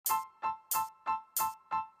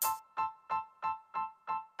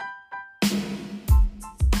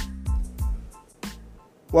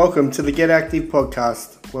Welcome to the Get Active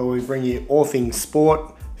podcast, where we bring you all things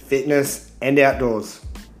sport, fitness, and outdoors.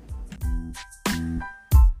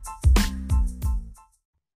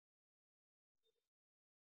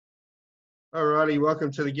 Alrighty, welcome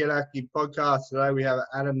to the Get Active podcast. Today we have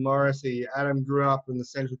Adam Morrissey. Adam grew up in the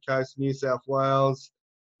Central Coast of New South Wales,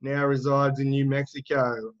 now resides in New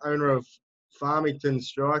Mexico, owner of Farmington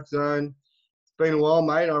Strike Zone. It's been a while,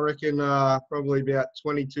 mate. I reckon probably about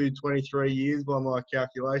 22, 23 years by my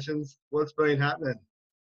calculations. What's been happening?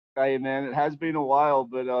 Hey, man, it has been a while,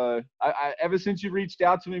 but I ever since you reached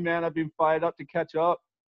out to me, man, I've been fired up to catch up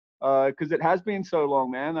because it has been so long,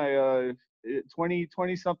 man. 20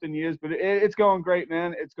 something years, but it's going great,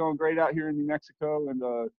 man. It's going great out here in New Mexico, and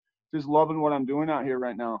just loving what I'm doing out here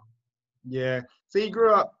right now. Yeah. So you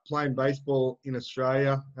grew up playing baseball in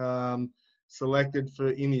Australia, selected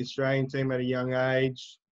in the Australian team at a young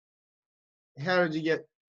age. How did you get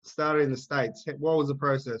started in the States? What was the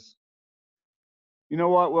process? You know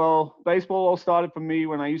what? Well, baseball all started for me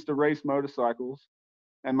when I used to race motorcycles,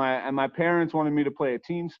 and my parents wanted me to play a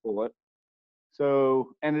team sport. So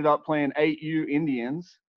ended up playing 8U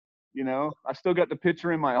Indians. You know, I still got the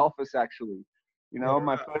picture in my office actually. You know,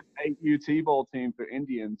 my first 8U T-ball team for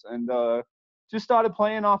Indians, and just started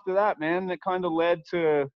playing after that, man. It kind of led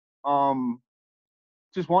to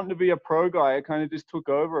just wanting to be a pro guy. It kind of just took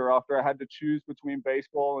over after I had to choose between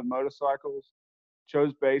baseball and motorcycles.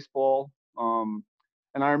 Chose baseball. And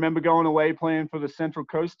I remember going away playing for the Central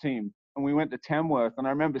Coast team, and we went to Tamworth, and I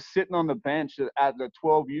remember sitting on the bench at the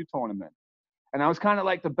 12U tournament. And I was kind of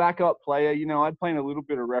like the backup player. You know, I'd played a little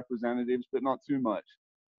bit of representatives, but not too much.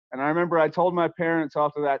 And I remember I told my parents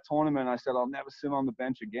after that tournament, I said, I'll never sit on the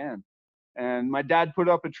bench again. And my dad put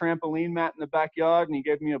up a trampoline mat in the backyard, and he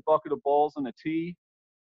gave me a bucket of balls and a tee.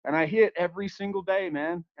 And I hit every single day,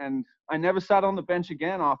 man. And I never sat on the bench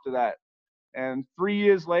again after that. And 3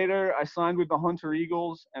 years later, I signed with the Hunter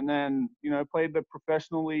Eagles, and then, you know, played the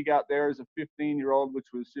professional league out there as a 15-year-old, which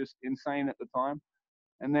was just insane at the time.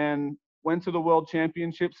 And then went to the World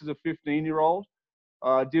Championships as a 15-year-old.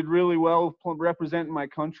 Did really well representing my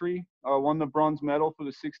country. Won the bronze medal for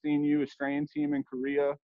the 16U Australian team in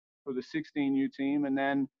Korea for the 16U team. And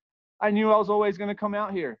then I knew I was always going to come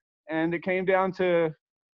out here. And it came down to,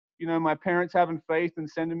 you know, my parents having faith and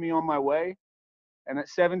sending me on my way. And at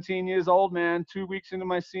 17 years old, man, 2 weeks into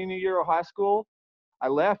my senior year of high school, I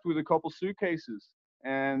left with a couple suitcases.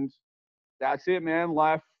 And that's it, man.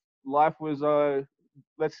 Life was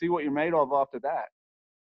let's see what you're made of after that.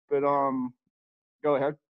 But go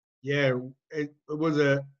ahead. Yeah, it was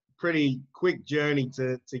a pretty quick journey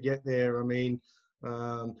to get there. I mean,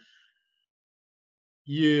 um,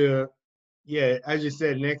 yeah, as you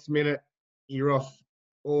said, next minute you're off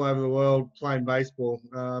all over the world playing baseball.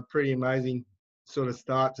 Pretty amazing sort of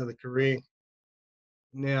start to the career.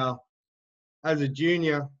 Now, as a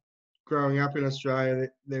junior growing up in Australia,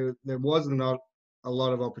 there wasn't a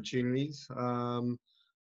lot of opportunities.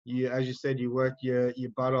 As you said, you worked your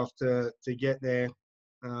butt off to get there.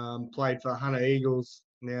 Played for Hunter Eagles.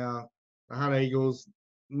 Now, the Hunter Eagles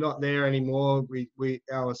not there anymore.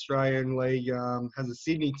 Our Australian league has a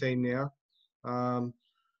Sydney team now.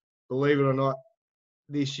 Believe it or not,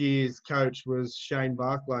 this year's coach was Shane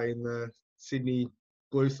Barclay in the Sydney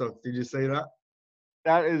Blue Sox. Did you see that?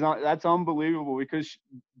 That's unbelievable, because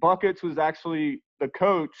Buckets was actually the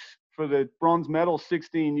coach for the bronze medal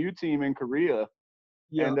 16U team in Korea.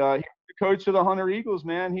 Yeah. And he was the coach of the Hunter Eagles,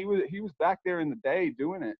 man. He was back there in the day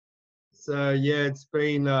doing it. So yeah, it's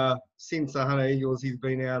been since the Hunter Eagles, he's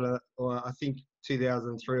been out of, I think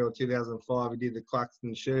 2003 or 2005. He did the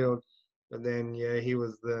Cluxton Shield, but then yeah, he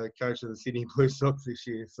was the coach of the Sydney Blue Sox this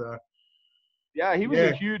year. So yeah, he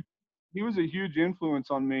was a huge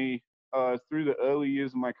influence on me through the early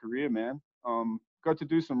years of my career, man. Got to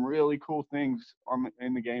do some really cool things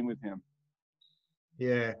in the game with him.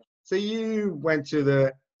 Yeah. So you went to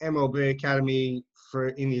the MLB Academy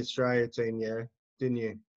in the Australia team, yeah, didn't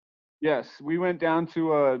you? Yes, we went down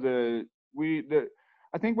to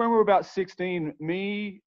I think when we were about 16,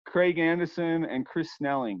 me, Craig Anderson, and Chris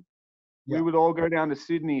Snelling, we would all go down to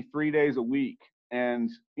Sydney 3 days a week. And,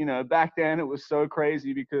 you know, back then it was so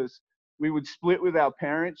crazy because we would split with our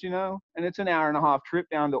parents, you know, and it's an hour and a half trip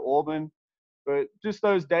down to Auburn. But just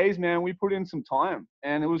those days, man, we put in some time.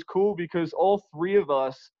 And it was cool because all three of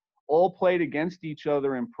us all played against each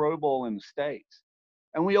other in Pro Bowl in the States.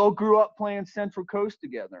 And we all grew up playing Central Coast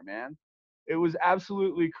together, man. It was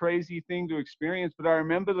absolutely crazy thing to experience. But I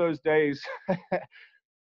remember those days.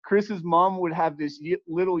 Chris's mom would have this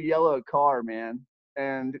little yellow car, man.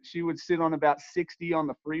 And she would sit on about 60 on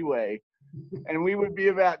the freeway. And we would be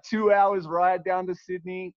about 2 hours ride down to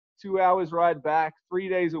Sydney, 2 hours ride back, 3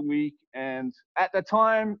 days a week. And at the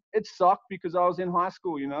time, it sucked because I was in high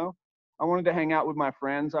school, you know. I wanted to hang out with my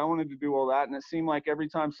friends. I wanted to do all that. And it seemed like every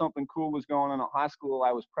time something cool was going on at high school,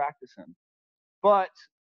 I was practicing. But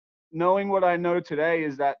knowing what I know today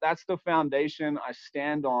is that that's the foundation I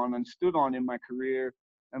stand on and stood on in my career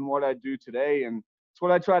and what I do today. And it's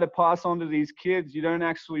what I try to pass on to these kids. You don't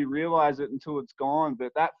actually realize it until it's gone.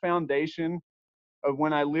 But that foundation of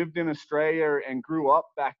when I lived in Australia and grew up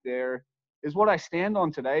back there is what I stand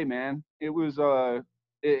on today, man. It was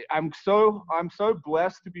I'm so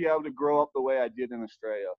blessed to be able to grow up the way I did in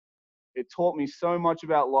Australia. It taught me so much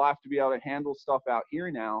about life to be able to handle stuff out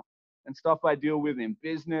here now, and stuff I deal with in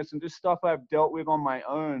business, and just stuff I've dealt with on my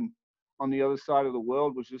own on the other side of the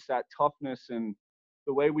world was just that toughness and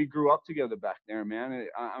the way we grew up together back there, man.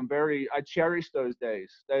 I cherish those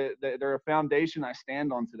days. They're a foundation I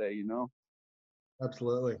stand on today, you know?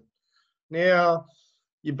 Absolutely. Now,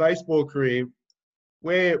 your baseball career,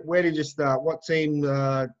 where did you start? What team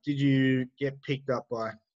did you get picked up by?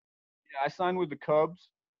 Yeah, I signed with the Cubs.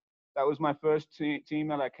 That was my first team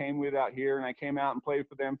that I came with out here, and I came out and played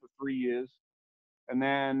for them for 3 years. And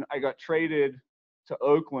then I got traded to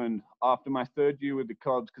Oakland after my third year with the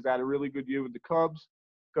Cubs because I had a really good year with the Cubs.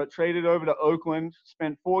 Got traded over to Oakland,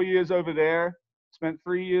 spent 4 years over there, spent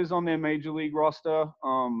 3 years on their major league roster.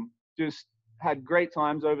 Just had great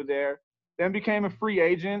times over there. Then became a free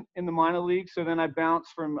agent in the minor league. So then I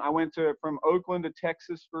went from Oakland to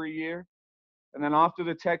Texas for a year. And then after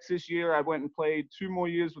the Texas year, I went and played 2 more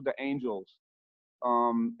years with the Angels.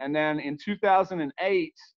 And then in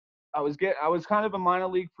 2008, I was kind of a minor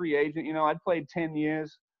league free agent. You know, I'd played 10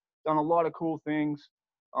 years, done a lot of cool things.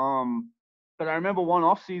 But I remember one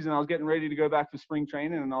off season, I was getting ready to go back to spring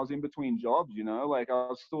training, and I was in between jobs. You know, like I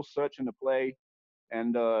was still searching to play,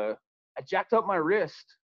 and I jacked up my wrist.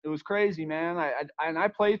 It was crazy, man. I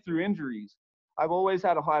played through injuries. I've always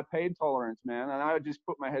had a high pain tolerance, man, and I would just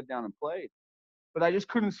put my head down and play. But I just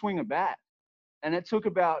couldn't swing a bat. And it took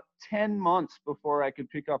about 10 months before I could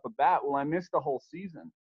pick up a bat. Well, I missed the whole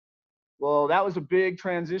season. Well, that was a big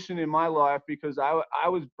transition in my life because I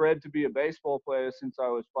was bred to be a baseball player since I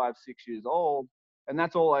was 5, 6 years old. And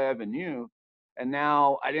that's all I ever knew. And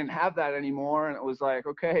now I didn't have that anymore. And it was like,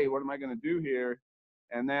 okay, what am I going to do here?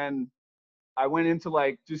 And then I went into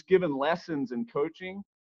like just giving lessons and coaching.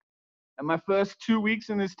 And my first 2 weeks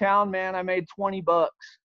in this town, man, I made $20.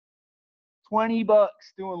 $20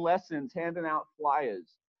 doing lessons, handing out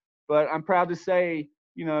flyers. But I'm proud to say,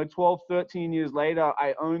 you know, 12, 13 years later,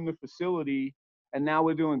 I own the facility, and now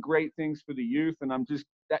we're doing great things for the youth. And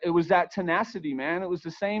it was that tenacity, man. It was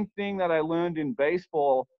the same thing that I learned in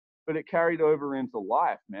baseball, but it carried over into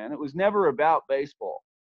life, man. It was never about baseball.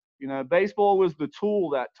 You know, baseball was the tool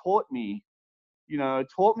that taught me, it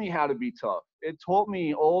taught me how to be tough. It taught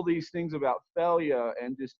me all these things about failure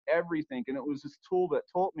and just everything. And it was this tool that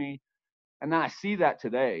taught me. And I see that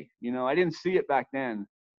today. You know, I didn't see it back then,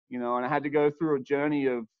 and I had to go through a journey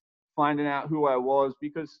of finding out who I was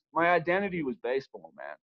because my identity was baseball,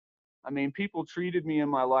 man. I mean, people treated me in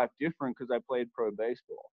my life different because I played pro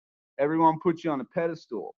baseball. Everyone puts you on a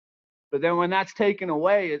pedestal. But then when that's taken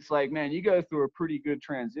away, it's like, man, you go through a pretty good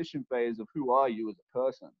transition phase of who are you as a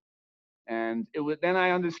person. And then I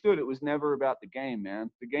understood it was never about the game, man.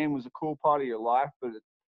 The game was a cool part of your life, but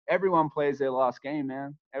everyone plays their last game,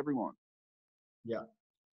 man. Everyone. Yeah.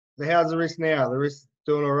 So how's the wrist now? The wrist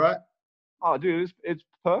doing all right? Oh, dude, it's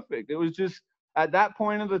perfect. It was just at that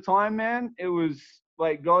point of the time, man, it was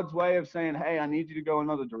like God's way of saying, hey, I need you to go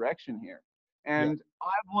another direction here. And yeah.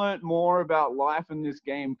 I've learned more about life in this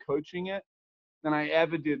game coaching it than I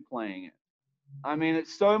ever did playing it. I mean,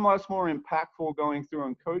 it's so much more impactful going through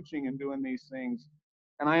and coaching and doing these things.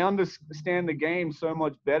 And I understand the game so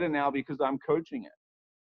much better now because I'm coaching it.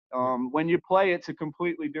 When you play, it's a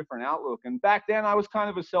completely different outlook. And back then, I was kind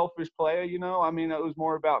of a selfish player, I mean, it was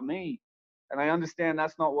more about me. And I understand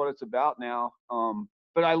that's not what it's about now.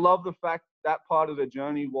 But I love the fact that part of the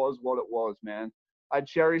journey was what it was, man. I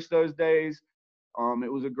cherish those days.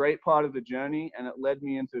 It was a great part of the journey, and it led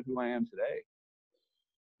me into who I am today.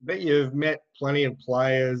 I bet you've met plenty of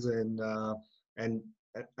players and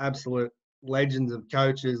absolute legends of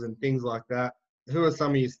coaches and things like that. Who are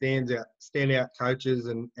some of your standout coaches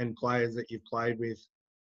and players that you've played with?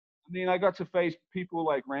 I mean, I got to face people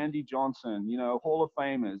like Randy Johnson, Hall of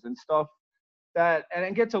Famers and stuff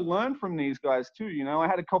and get to learn from these guys too. I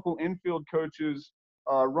had a couple infield coaches,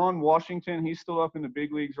 Ron Washington, he's still up in the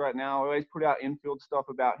big leagues right now. I always put out infield stuff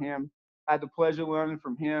about him. I had the pleasure learning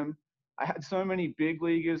from him. I had so many big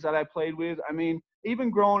leaguers that I played with. I mean, even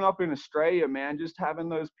growing up in Australia, man, just having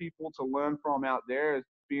those people to learn from out there,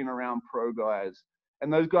 being around pro guys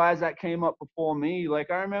And those guys that came up before me, like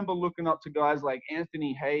I remember looking up to guys like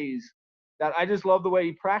Anthony Hayes, that I just love the way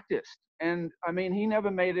he practiced. And I mean, he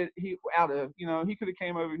never made it out of, he could have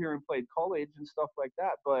came over here and played college and stuff like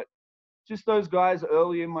that. But just those guys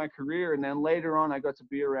early in my career. And then later on, I got to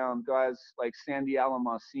be around guys like Sandy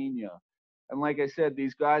Alomar Sr. And like I said,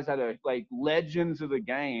 these guys that are like legends of the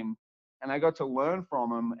game, and I got to learn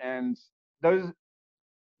from them. And those,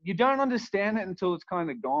 you don't understand it until it's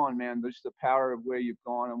kind of gone, man. There's the power of where you've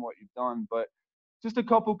gone and what you've done. But just a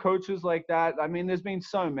couple coaches like that. I mean, there's been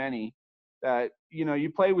so many that,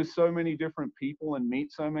 you play with so many different people and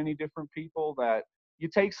meet so many different people that you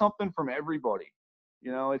take something from everybody.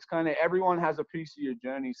 It's kind of, everyone has a piece of your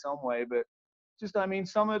journey some way, but just, I mean,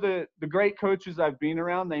 some of the great coaches I've been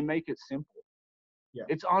around, they make it simple. Yeah.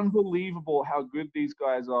 It's unbelievable how good these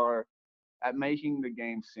guys are at making the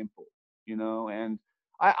game simple, and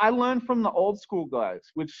I learned from the old school guys,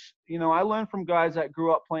 which, I learned from guys that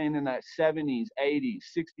grew up playing in that 70s, 80s,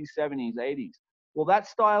 60s, 70s, 80s. Well, that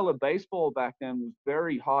style of baseball back then was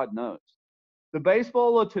very hard-nosed. The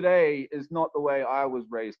baseballer today is not the way I was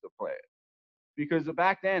raised to play it. Because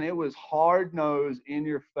back then it was hard-nosed,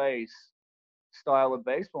 in-your-face style of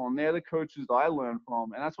baseball, and they're the coaches I learned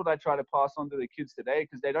from, and that's what I try to pass on to the kids today,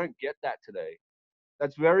 because they don't get that today.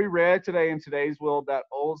 That's very rare today in today's world, that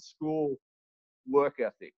old school work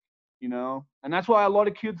ethic, and that's why a lot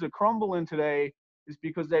of kids are crumbling today, is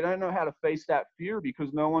because they don't know how to face that fear,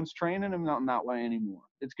 because no one's training them in that way anymore.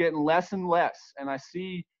 It's getting less and less, and I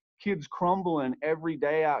see kids crumbling every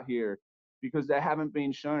day out here because they haven't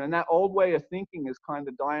been shown, and that old way of thinking is kind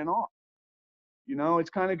of dying off. It's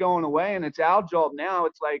kind of going away, and it's our job now.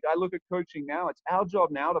 It's like, I look at coaching now, it's our job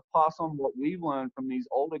now to pass on what we've learned from these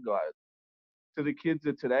older guys to the kids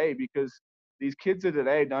of today, because these kids of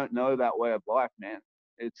today don't know that way of life, man.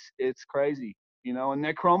 It's crazy, and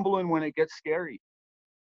they're crumbling when it gets scary.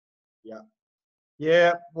 Yeah.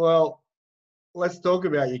 Yeah. Well, let's talk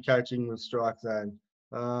about your coaching with Strike Zone.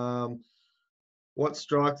 What's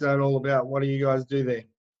Strike Zone all about? What do you guys do there?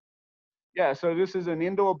 Yeah, so this is an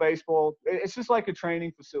indoor baseball. It's just like a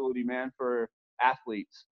training facility, man, for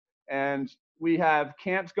athletes. And we have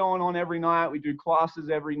camps going on every night. We do classes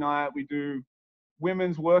every night. We do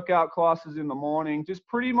women's workout classes in the morning, just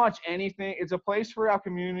pretty much anything. It's a place for our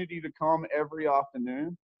community to come every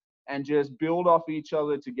afternoon and just build off each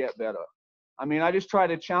other to get better. I mean, I just try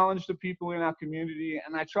to challenge the people in our community,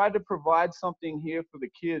 and I try to provide something here for the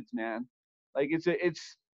kids, man. Like it's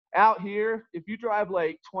out here. If you drive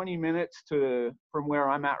like 20 minutes from where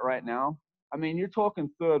I'm at right now, I mean, you're talking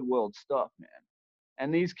third world stuff, man.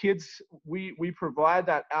 And these kids, we provide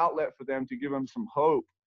that outlet for them to give them some hope,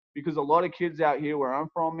 because a lot of kids out here where I'm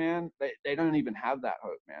from, man, they don't even have that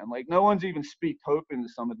hope, man. Like, no one's even speaked hope into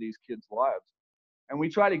some of these kids' lives. And we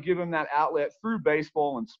try to give them that outlet through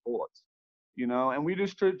baseball and sports, and we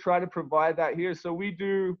just try to provide that here. So we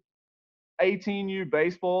do 18U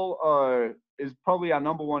baseball is probably our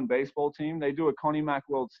number one baseball team. They do a Connie Mack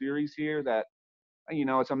World Series here that,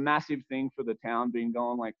 it's a massive thing for the town, being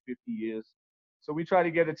going like 50 years. So we try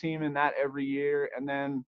to get a team in that every year. And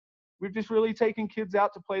then we've just really taken kids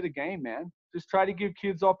out to play the game, man. Just try to give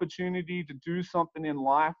kids opportunity to do something in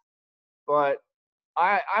life. But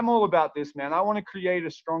I'm all about this, man. I want to create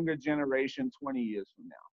a stronger generation 20 years from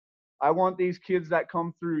now. I want these kids that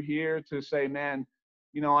come through here to say, man,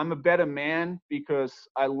 I'm a better man because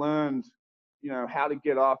I learned, how to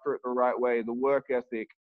get after it the right way, the work ethic,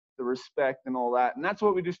 the respect, and all that. And that's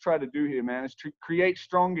what we just try to do here, man, is to create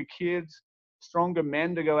stronger kids, stronger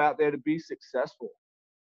men to go out there to be successful.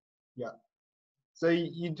 Yeah. So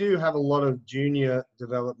you do have a lot of junior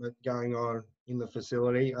development going on in the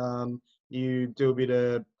facility. You do a bit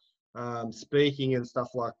of speaking and stuff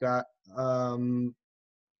like that.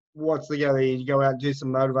 What's the go there? You go out and do some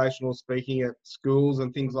motivational speaking at schools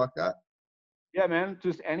and things like that? Yeah, man,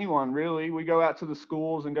 just anyone really. We go out to the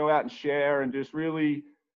schools and go out and share, and just really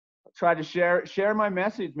try to share my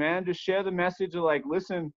message, man. Just share the message of like,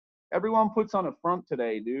 listen, everyone puts on a front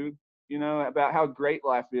today, dude, about how great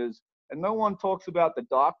life is. And no one talks about the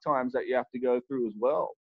dark times that you have to go through as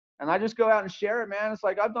well. And I just go out and share it, man. It's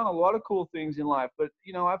like, I've done a lot of cool things in life, but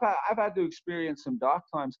I've had to experience some dark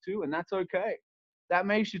times too, and that's okay. That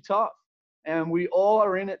makes you tough. And we all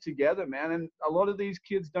are in it together, man. And a lot of these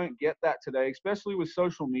kids don't get that today, especially with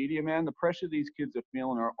social media, man. The pressure these kids are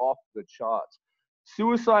feeling are off the charts.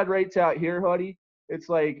 Suicide rates out here, Huddy, it's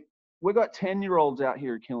like we got 10-year-olds out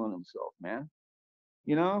here killing themselves, man.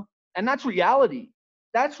 And that's reality.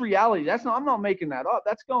 That's reality. I'm not making that up.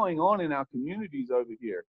 That's going on in our communities over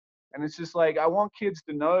here. And it's just like, I want kids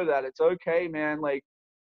to know that it's okay, man. Like,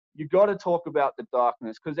 you got to talk about the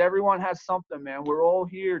darkness, because everyone has something, man. We're all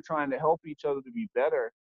here trying to help each other to be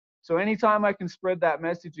better. So anytime I can spread that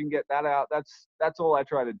message and get that out, that's all I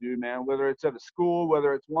try to do, man. Whether it's at a school,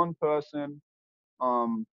 whether it's one person,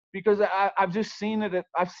 because I've just seen it.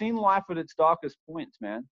 I've seen life at its darkest points,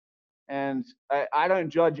 man. And I don't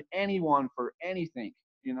judge anyone for anything,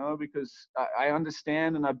 because I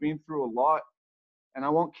understand, and I've been through a lot, and I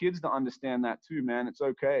want kids to understand that too, man. It's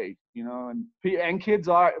okay, and kids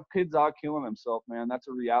are killing themselves, man. That's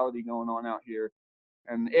a reality going on out here,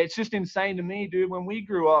 and it's just insane to me, dude. When we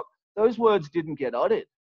grew up, those words didn't get uttered.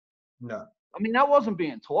 No. I mean, that wasn't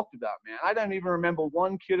being talked about, man. I don't even remember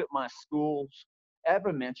one kid at my schools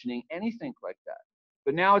ever mentioning anything like that.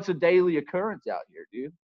 But now it's a daily occurrence out here,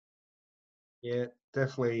 dude. Yeah,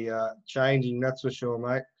 definitely changing, that's for sure,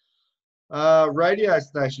 mate. Radio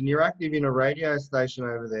station. You're active in a radio station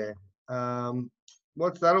over there.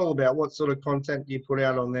 What's that all about? What sort of content do you put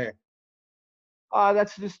out on there?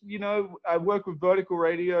 That's just, I work with Vertical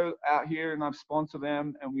Radio out here, and I've sponsored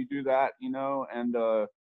them, and we do that, and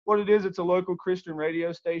what it is, it's a local Christian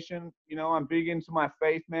radio station. I'm big into my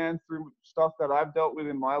faith, man, through stuff that I've dealt with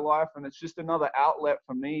in my life, and it's just another outlet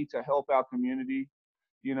for me to help our community,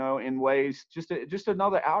 in ways, just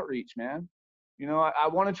another outreach, man. I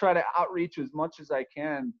want to try to outreach as much as I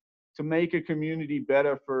can to make a community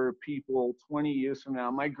better for people 20 years from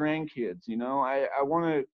now, my grandkids. I want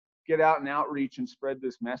to get out and outreach and spread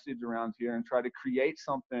this message around here and try to create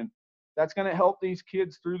something that's going to help these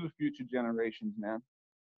kids through the future generations, man.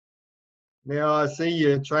 Now, I see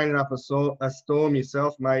you training up a storm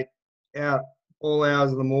yourself, mate, out all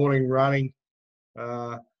hours of the morning running.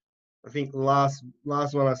 I think the last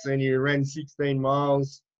one I seen you ran 16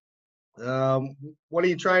 miles. What are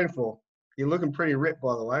you training for? You're looking pretty ripped,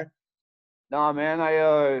 by the way. Nah, man,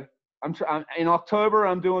 I'm in October.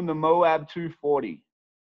 I'm doing the Moab 240.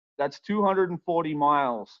 That's 240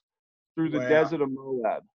 miles through the desert of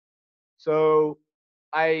Moab. So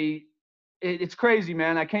it's crazy,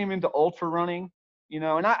 man. I came into ultra running,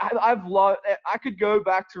 and I've loved. I could go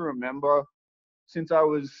back to remember since I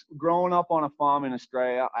was growing up on a farm in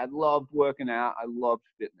Australia. I loved working out. I loved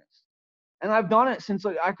fitness. And I've done it since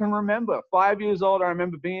I can remember. 5 years old, I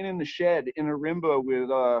remember being in the shed in Arimba with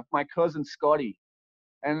my cousin Scotty.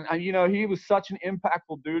 And, he was such an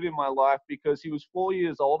impactful dude in my life because he was 4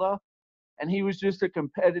 years older. And he was just a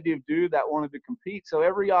competitive dude that wanted to compete. So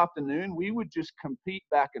every afternoon, we would just compete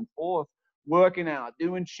back and forth, working out,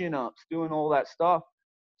 doing chin-ups, doing all that stuff.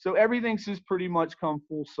 So everything's just pretty much come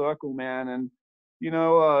full circle, man. And,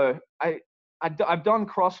 I've done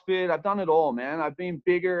CrossFit. I've done it all, man. I've been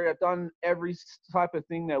bigger. I've done every type of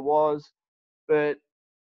thing there was. But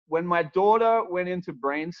when my daughter went into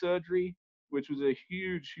brain surgery, which was a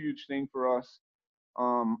huge, huge thing for us,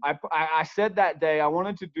 I said that day I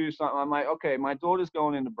wanted to do something. I'm like, okay, my daughter's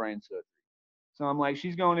going into brain surgery. So I'm like,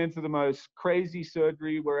 she's going into the most crazy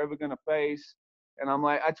surgery we're ever going to face. And I'm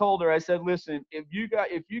like, I told her, I said, listen, if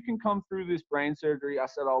you can come through this brain surgery, I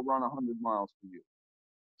said, I'll run 100 miles for you.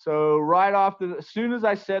 So right after, as soon as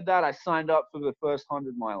I said that, I signed up for the first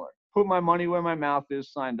 100-miler. Put my money where my mouth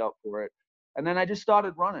is, signed up for it. And then I just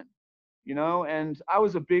started running, and I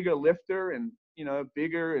was a bigger lifter and,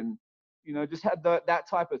 bigger and, just had that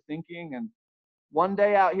type of thinking. And one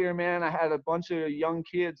day out here, man, I had a bunch of young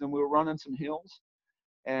kids and we were running some hills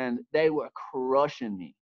and they were crushing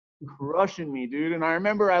me, dude. And I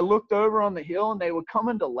remember I looked over on the hill and they were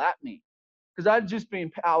coming to lap me. Because I'd just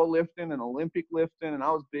been powerlifting and Olympic lifting, and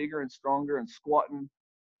I was bigger and stronger and squatting.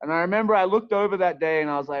 And I remember I looked over that day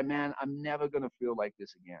and I was like, man, I'm never going to feel like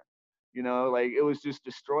this again. Like it was just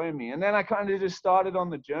destroying me. And then I kind of just started on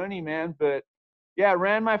the journey, man. But yeah, I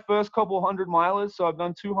ran my first couple 100-milers. So I've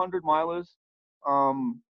done 200-milers.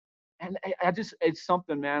 And it's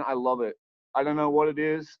something, man. I love it. I don't know what it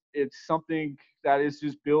is. It's something that is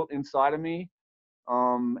just built inside of me.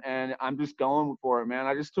 And I'm just going for it, man.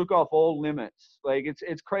 I just took off all limits. Like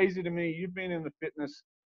it's crazy to me. You've been in the fitness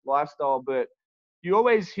lifestyle, but you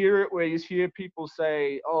always hear it where you hear people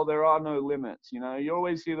say, oh, there are no limits. You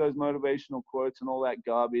always hear those motivational quotes and all that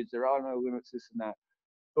garbage. There are no limits, this and that.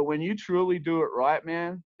 But when you truly do it right,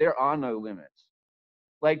 man, there are no limits.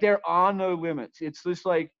 Like there are no limits. It's just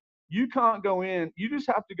like, you can't go in. You just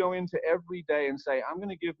have to go into every day and say, I'm going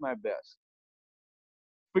to give my best.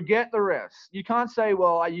 Forget the rest. You can't say,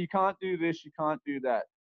 well, you can't do this, you can't do that.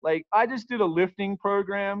 Like, I just did a lifting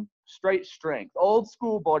program, straight strength, old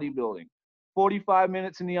school bodybuilding, 45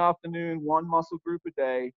 minutes in the afternoon, one muscle group a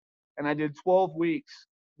day. And I did 12 weeks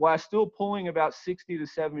while still pulling about 60 to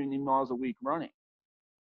 70 miles a week running.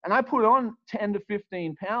 And I put on 10 to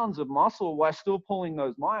 15 pounds of muscle while still pulling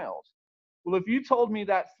those miles. Well, if you told me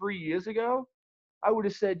that 3 years ago, I would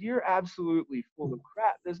have said, you're absolutely full of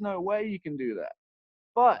crap. There's no way you can do that.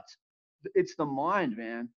 But it's the mind,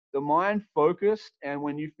 man. The mind focused, and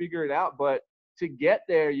when you figure it out, but to get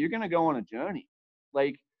there, you're going to go on a journey.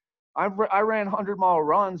 Like, I ran 100-mile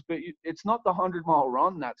runs, but it's not the 100-mile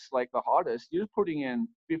run that's like the hardest. You're putting in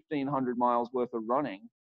 1,500 miles worth of running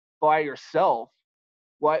by yourself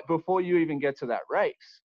right before you even get to that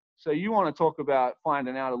race. So you want to talk about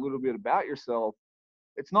finding out a little bit about yourself.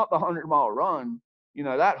 It's not the 100-mile run. You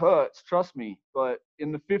know, that hurts, trust me. But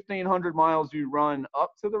in the 1,500 miles you run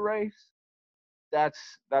up to the race, that's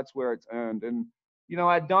where it's earned. And you know,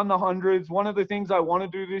 I'd done the hundreds. One of the things I want to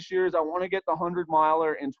do this year is I want to get the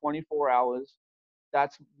 100-miler in 24 hours.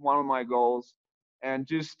 That's one of my goals. And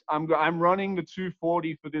just I'm running the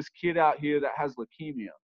 240 for this kid out here that has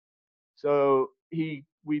leukemia. So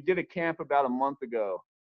we did a camp about a month ago,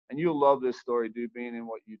 and you'll love this story, dude, being in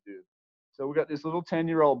what you do. So we got this little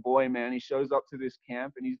 10-year-old boy, man. He shows up to this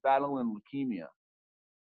camp and he's battling leukemia.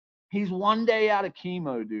 He's 1 day out of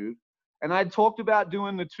chemo, dude. And I talked about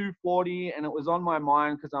doing the 240, and it was on my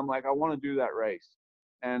mind because I'm like, I want to do that race.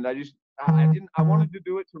 And I wanted to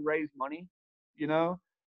do it to raise money, you know.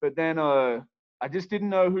 But then I just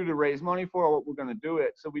didn't know who to raise money for or what we're gonna do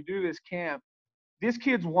it. So we do this camp. This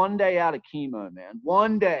kid's 1 day out of chemo, man.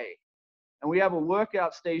 1 day. And we have a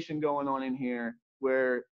workout station going on in here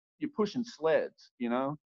where you're pushing sleds, you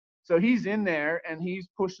know. So he's in there and he's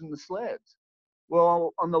pushing the sleds.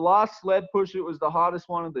 Well, on the last sled push, it was the hardest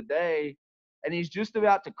one of the day, and he's just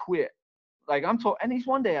about to quit. Like I'm told, and he's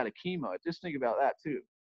 1 day out of chemo. Just think about that too.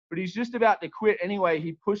 But he's just about to quit anyway.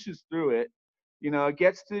 He pushes through it, you know,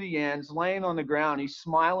 gets to the end, laying on the ground. He's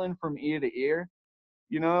smiling from ear to ear,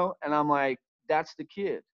 you know, and I'm like, that's the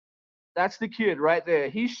kid. That's the kid right there.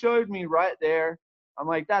 He showed me right there. I'm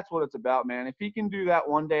like, that's what it's about, man. If he can do that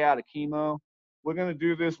 1 day out of chemo, we're going to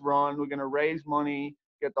do this run. We're going to raise money,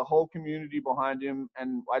 get the whole community behind him.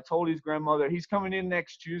 And I told his grandmother, he's coming in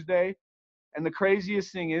next Tuesday. And the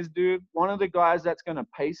craziest thing is, dude, one of the guys that's going to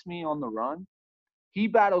pace me on the run, he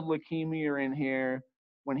battled leukemia in here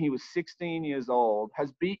when he was 16 years old,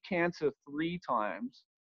 has beat cancer 3 times,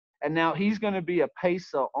 and now he's going to be a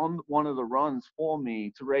pacer on one of the runs for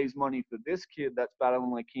me to raise money for this kid that's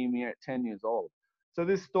battling leukemia at 10 years old. So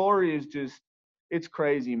this story is just, it's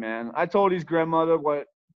crazy, man. I told his grandmother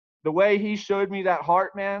the way he showed me that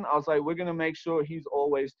heart, man, I was like, we're going to make sure he's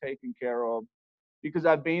always taken care of, because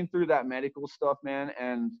I've been through that medical stuff, man.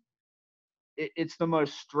 And it's the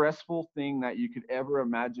most stressful thing that you could ever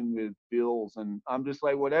imagine with bills. And I'm just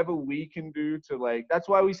like, whatever we can do to like, that's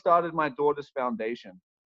why we started my daughter's foundation.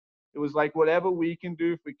 It was like whatever we can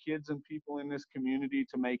do for kids and people in this community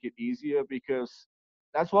to make it easier, because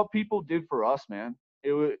that's what people did for us, man.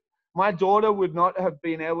 It was, my daughter would not have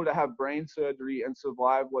been able to have brain surgery and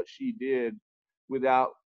survive what she did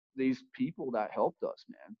without these people that helped us,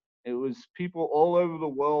 man. It was people all over the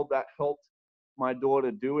world that helped my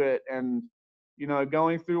daughter do it. And, you know,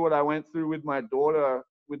 going through what I went through with my daughter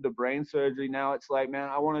with the brain surgery, now it's like, man,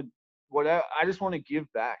 I just want to give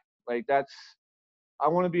back. Like I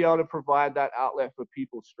want to be able to provide that outlet for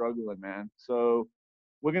people struggling, man. So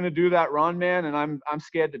we're gonna do that run, man, and I'm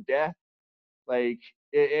scared to death. Like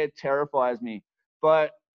it terrifies me,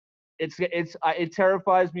 but it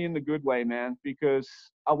terrifies me in the good way, man, because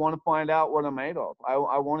I want to find out what I'm made of. I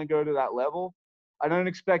want to go to that level. I don't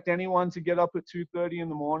expect anyone to get up at 2:30 in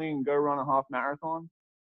the morning and go run a half marathon,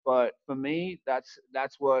 but for me, that's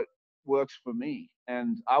what works for me,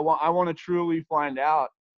 and I want to truly find out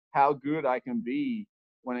how good I can be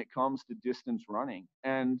when it comes to distance running.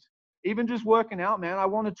 And even just working out, man, I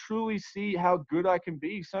want to truly see how good I can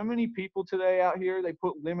be. So many people today out here, they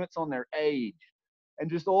put limits on their age and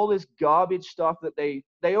just all this garbage stuff that they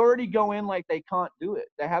already go in like they can't do it.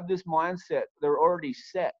 They have this mindset, they're already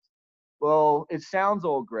set. Well, it sounds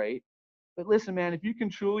all great, but listen, man, if you can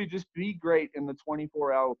truly just be great in the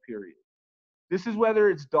 24-hour period, this is whether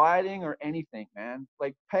it's dieting or anything, man.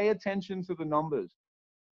 Like pay attention to the numbers.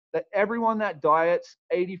 That everyone that diets,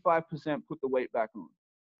 85% put the weight back on.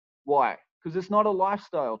 Why? Because it's not a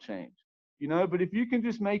lifestyle change, you know. But if you can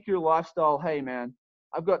just make your lifestyle, hey man,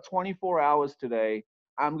 I've got 24 hours today,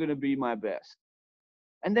 I'm going to be my best,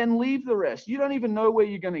 and then leave the rest. You don't even know where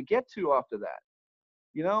you're going to get to after that.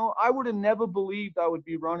 You know, I would have never believed I would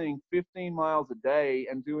be running 15 miles a day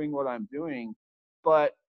and doing what I'm doing,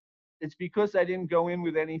 but it's because I didn't go in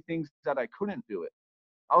with any things that I couldn't do it.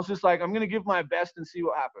 I was just like, I'm going to give my best and see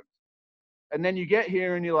what happens. And then you get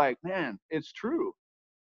here and you're like, man, it's true.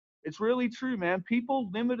 It's really true, man. People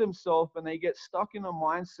limit themselves and they get stuck in a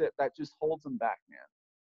mindset that just holds them back, man.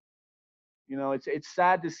 You know, it's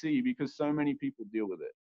sad to see because so many people deal with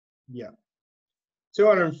it. Yeah.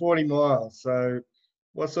 240 miles. So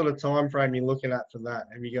what sort of time frame are you looking at for that?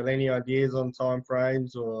 Have you got any ideas on time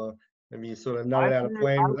frames, or have you sort of I nutted out a threw,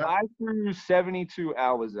 plan with that? I threw 72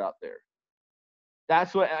 hours out there.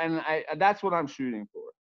 That's what I'm shooting for.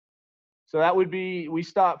 So that would be, we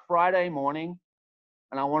start Friday morning,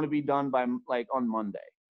 and I want to be done by like on Monday.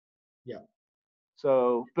 Yeah.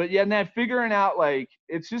 So, but yeah, and then figuring out, like,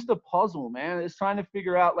 it's just a puzzle, man. It's trying to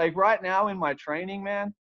figure out, like, right now in my training,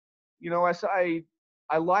 man, you know,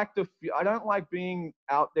 I like to feel, I don't like being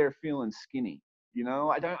out there feeling skinny. You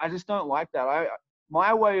know, I just don't like that.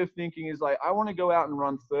 My way of thinking is like, I want to go out and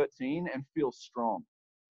run 13 and feel strong.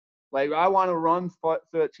 Like, I want to run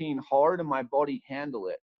 13 hard and my body handle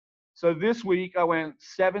it. So this week I went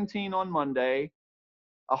 17 on Monday,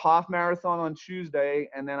 a half marathon on Tuesday,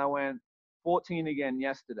 and then I went 14 again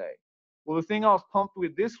yesterday. Well, the thing I was pumped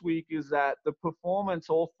with this week is that the performance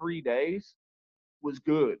all 3 days was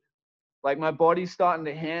good. Like, my body's starting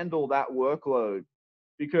to handle that workload,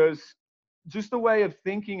 because just the way of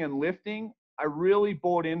thinking and lifting, I really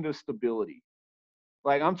bought into stability.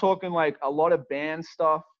 Like, I'm talking like a lot of band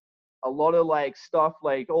stuff, a lot of like stuff,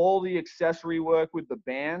 like all the accessory work with the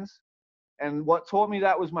bands. And what taught me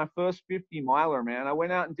that was my first 50 miler, man. I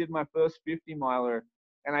went out and did my first 50 miler,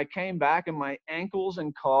 and I came back and my ankles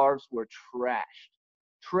and calves were trashed,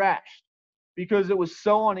 because it was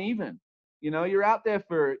so uneven. You know, you're out there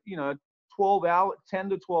for, 12 hours, 10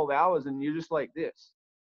 to 12 hours, and you're just like this.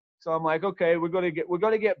 So I'm like, okay, we're gonna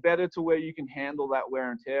get better to where you can handle that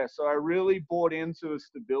wear and tear. So I really bought into the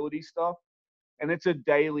stability stuff, and it's a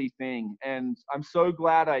daily thing. And I'm so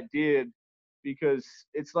glad I did, because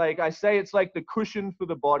it's like I say, it's like the cushion for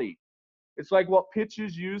the body. It's like what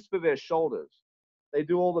pitchers use for their shoulders. They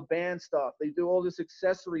do all the band stuff, they do all this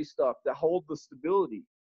accessory stuff to hold the stability.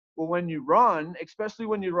 Well, when you run, especially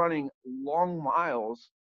when you're running long miles,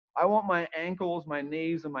 I want my ankles, my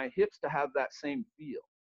knees, and my hips to have that same feel.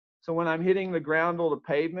 So when I'm hitting the ground or the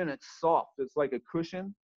pavement, it's soft. It's like a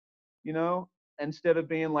cushion, you know, instead of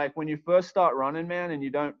being like when you first start running, man, and you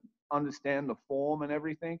don't understand the form and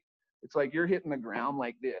everything, it's like you're hitting the ground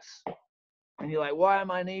like this. And you're like, why are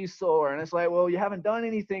my knees sore? And it's like, well, you haven't done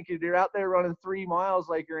anything. You're out there running 3 miles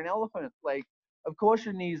like you're an elephant. Like, of course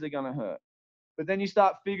your knees are going to hurt. But then you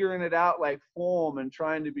start figuring it out, like form and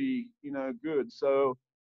trying to be, good. So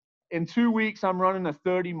in 2 weeks, I'm running a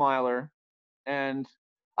 30 miler. And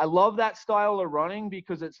I love that style of running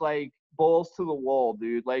because it's like balls to the wall,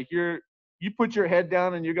 dude. Like, you put your head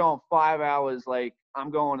down and you're going 5 hours. Like,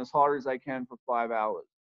 I'm going as hard as I can for 5 hours.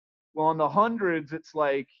 Well, on the hundreds, it's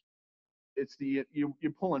like, you're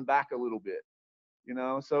pulling back a little bit,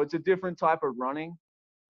 so it's a different type of running.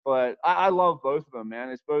 But I love both of them, man.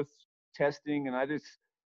 It's both testing, and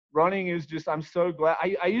running is just, I'm so glad.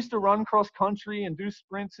 I used to run cross country and do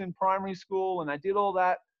sprints in primary school, and I did all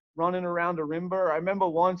that running around Arimba. I remember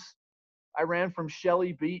once I ran from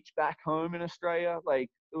Shelley Beach back home in Australia. Like,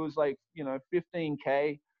 it was like,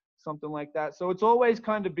 15K, something like that. So it's always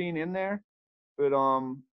kind of been in there. But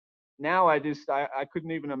now I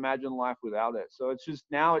couldn't even imagine life without it. So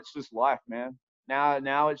now it's just life, man.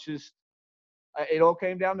 Now it's just, it all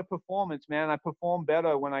came down to performance, man. I perform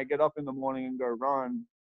better when I get up in the morning and go run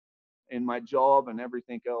in my job and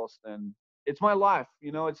everything else. Then it's my life,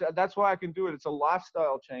 that's why I can do it. It's a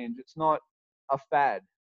lifestyle change. It's not a fad,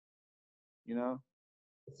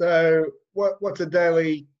 So what's a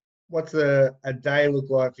day look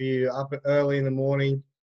like for you? Up early in the morning,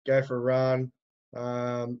 go for a run,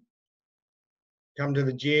 come to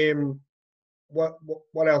the gym. What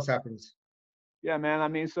else happens? Yeah, man. I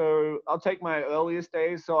mean, so I'll take my earliest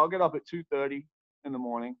days. So I'll get up at 2:30 in the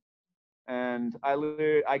morning, and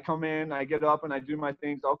I come in, I get up and I do my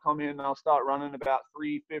things. I'll come in and I'll start running about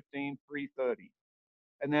 3:15, 3:30.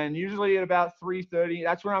 And then usually at about 3:30,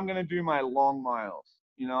 that's where I'm going to do my long miles.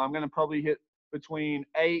 I'm going to probably hit between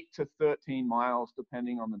 8 to 13 miles,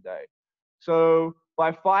 depending on the day. So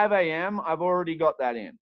by 5 a.m., I've already got that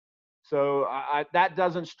in. So that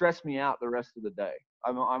doesn't stress me out the rest of the day.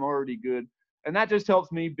 I'm already good. And that just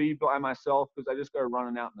helps me be by myself, because I just go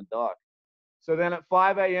running out in the dark. So then at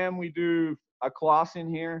 5 a.m., we do a class in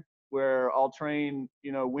here where I'll train,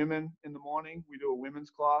 women in the morning. We do a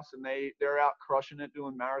women's class, and they're out crushing it,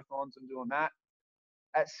 doing marathons and doing that.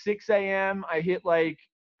 At 6 a.m., I hit like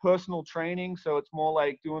personal training. So it's more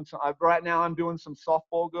like right now I'm doing some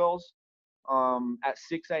softball girls at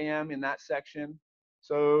 6 a.m. in that section.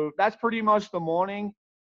 So that's pretty much the morning.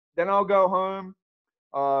 Then I'll go home.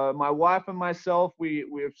 My wife and myself,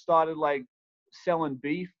 we've started like selling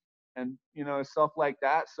beef and stuff like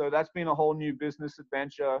that. So that's been a whole new business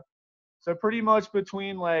adventure. So pretty much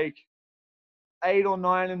between like 8 or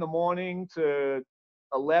 9 in the morning to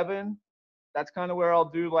 11, that's kind of where I'll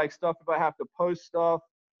do like stuff if I have to post stuff,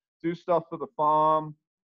 do stuff for the farm,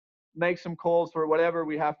 make some calls for whatever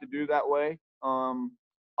we have to do that way.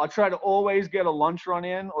 I'll try to always get a lunch run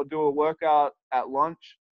in or do a workout at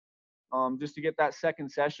lunch, just to get that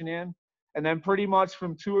second session in. And then pretty much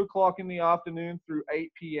from 2 o'clock in the afternoon through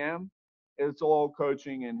 8 p.m., it's all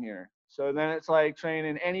coaching in here. So then it's like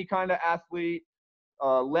training any kind of athlete,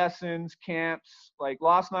 lessons, camps. Like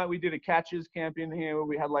last night we did a catches camp in here where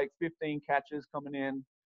we had like 15 catches coming in,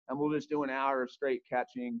 and we'll just do an hour of straight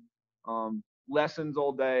catching, lessons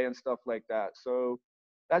all day and stuff like that. So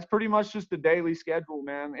that's pretty much just the daily schedule,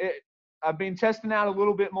 man. I've been testing out a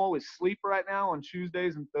little bit more with sleep right now on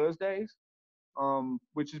Tuesdays and Thursdays,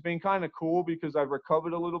 which has been kind of cool because I've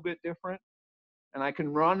recovered a little bit different and I can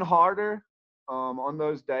run harder on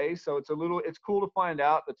those days. So it's cool to find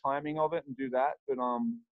out the timing of it and do that. But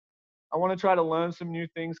I want to try to learn some new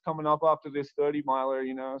things coming up after this 30 miler,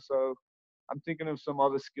 you know. So I'm thinking of some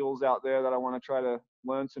other skills out there that I want to try to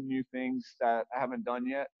learn some new things that I haven't done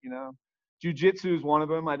yet, you know. Jiu-jitsu is one of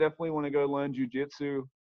them. I definitely want to go learn jiu-jitsu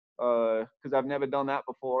because I've never done that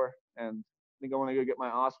before. And I think I want to go get my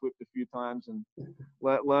ass whipped a few times and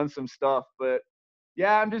learn some stuff. But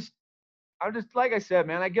yeah, I'm just like I said,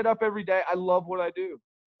 man, I get up every day. I love what I do.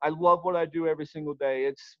 I love what I do every single day.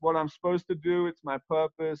 It's what I'm supposed to do. It's my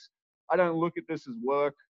purpose. I don't look at this as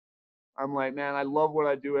work. I'm like, man, I love what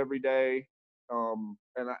I do every day. And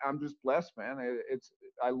I'm just blessed, man.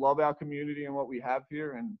 I love our community and what we have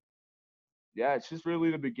here. And yeah, it's just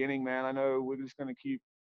really the beginning, man. I know we're just going to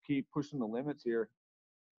keep pushing the limits here.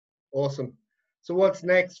 Awesome. So what's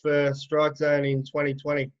next for Strike Zone in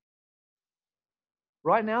 2020?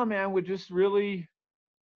 Right now, man, we're just really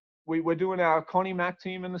we're doing our Connie Mack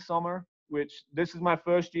team in the summer, which this is my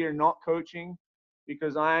first year not coaching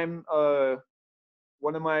because I'm the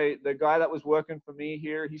guy that was working for me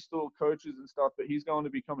here, he still coaches and stuff, but he's going to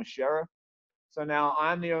become a sheriff. So now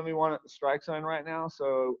I'm the only one at the Strike Zone right now.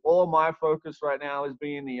 So all my focus right now is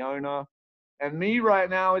being the owner. And me right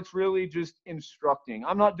now, it's really just instructing.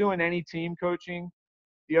 I'm not doing any team coaching.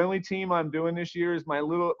 The only team I'm doing this year is my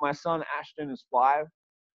son Ashton is 5.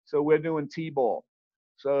 So we're doing T-ball.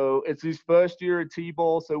 So it's his first year at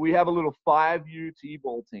T-ball. So we have a little 5U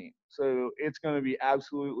T-ball team. So it's going to be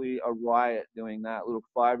absolutely a riot doing that little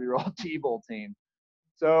 5-year-old T-ball team.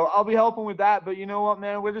 So I'll be helping with that. But you know what,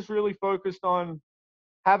 man? We're just really focused on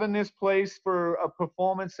having this place for a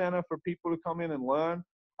performance center for people to come in and learn.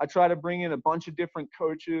 I try to bring in a bunch of different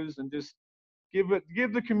coaches and just give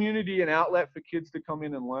the community an outlet for kids to come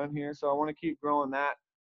in and learn here. So I want to keep growing that,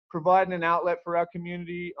 providing an outlet for our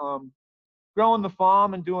community, growing the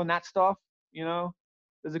farm and doing that stuff. You know,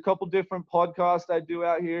 there's a couple different podcasts I do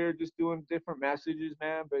out here, just doing different messages,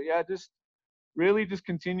 man. But yeah, just really just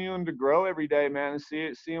continuing to grow every day, man,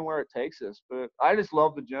 and seeing where it takes us. But I just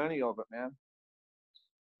love the journey of it, man.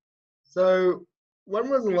 So when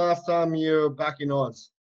was the last time you were back in Oz?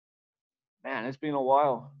 Man, it's been a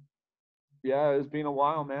while. Yeah, it's been a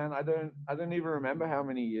while, man. I don't even remember how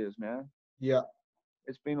many years, man. Yeah.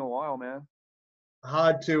 It's been a while, man.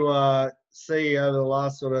 Hard to see over the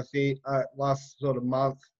last sort of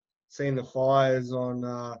month, seeing the fires on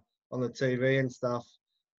the TV and stuff.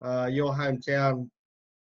 Your hometown,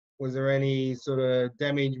 was there any sort of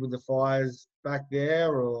damage with the fires back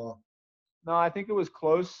there, or? No, I think it was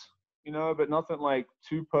close, you know, but nothing like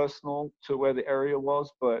too personal to where the area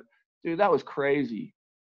was. But dude, that was crazy.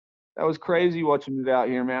 That was crazy watching it out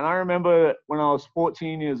here, man. I remember when I was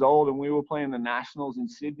 14 years old and we were playing the Nationals in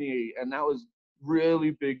Sydney, and that was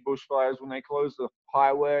really big bushfires when they closed the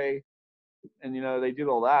highway and, you know, they did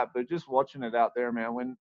all that. But just watching it out there, man,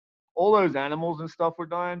 when all those animals and stuff were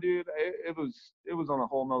dying, dude, it was on a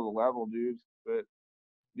whole nother level, dude. But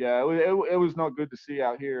yeah, it was not good to see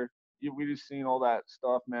out here. We just seen all that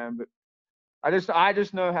stuff, man. But I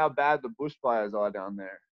just know how bad the bushfires are down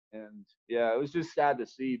there. And yeah, it was just sad to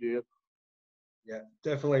see, dude. Yeah,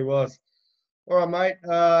 definitely was. All right,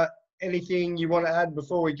 mate. Anything you want to add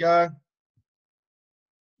before we go?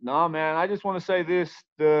 No, man, I just want to say this.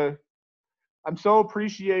 I'm so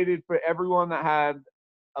appreciated for everyone that had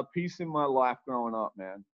a piece in my life growing up,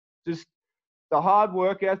 man. Just the hard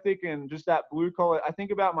work ethic and just that blue collar. I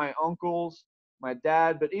think about my uncles, my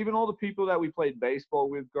dad, but even all the people that we played baseball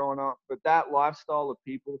with growing up. But that lifestyle of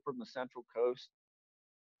people from the Central Coast,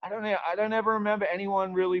 I don't ever remember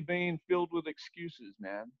anyone really being filled with excuses,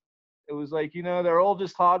 man. It was like, you know, they're all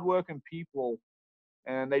just hardworking people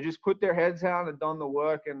and they just put their heads down and done the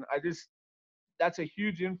work. And that's a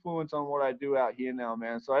huge influence on what I do out here now,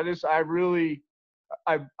 man. So I really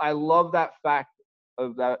I love that fact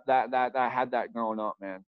of that I had that growing up,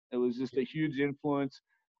 man. It was just a huge influence.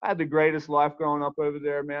 I had the greatest life growing up over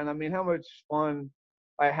there, man. I mean, how much fun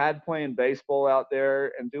I had playing baseball out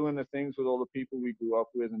there and doing the things with all the people we grew up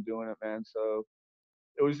with and doing it, man. So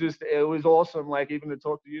it was awesome. Like, even to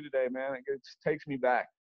talk to you today, man, it just takes me back,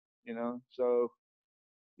 you know? So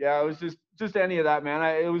yeah, it was just any of that, man.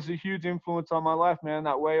 It was a huge influence on my life, man.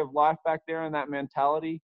 That way of life back there and that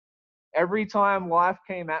mentality. Every time life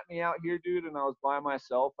came at me out here, dude, and I was by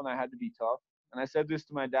myself and I had to be tough. And I said this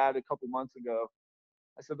to my dad a couple months ago.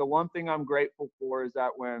 I said, the one thing I'm grateful for is that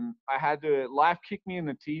when life kicked me in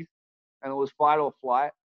the teeth and it was fight or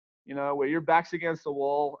flight, you know, where your back's against the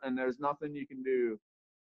wall and there's nothing you can do,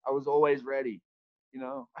 I was always ready. You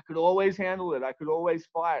know, I could always handle it. I could always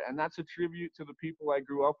fight. And that's a tribute to the people I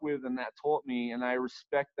grew up with and that taught me. And I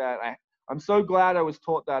respect that. I'm so glad I was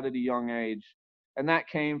taught that at a young age. And that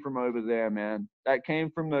came from over there, man. That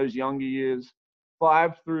came from those younger years,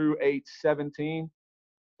 5 through 8, 17.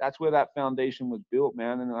 That's where that foundation was built,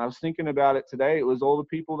 man. And I was thinking about it today. It was all the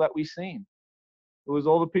people that we seen. It was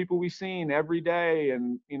all the people we seen every day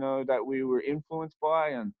and, you know, that we were influenced by.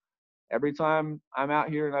 And every time I'm out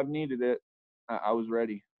here and I've needed it, I was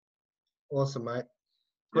ready. Awesome, mate.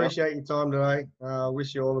 Appreciate your time today.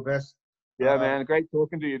 Wish you all the best. Yeah, man. Great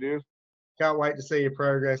talking to you, dude. Can't wait to see your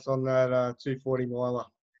progress on that 240 miler.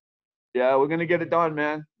 Yeah, we're going to get it done,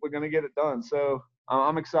 man. We're going to get it done. So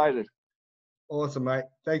I'm excited. Awesome, mate.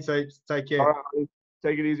 Thanks heaps. Take care. All right,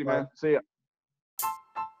 take it easy, man. See ya.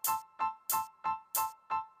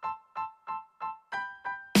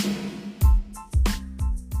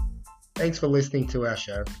 Thanks for listening to our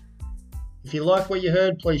show. If you like what you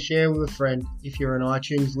heard, please share with a friend. If you're an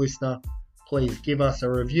iTunes listener, please give us a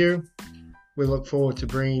review. We look forward to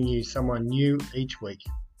bringing you someone new each week.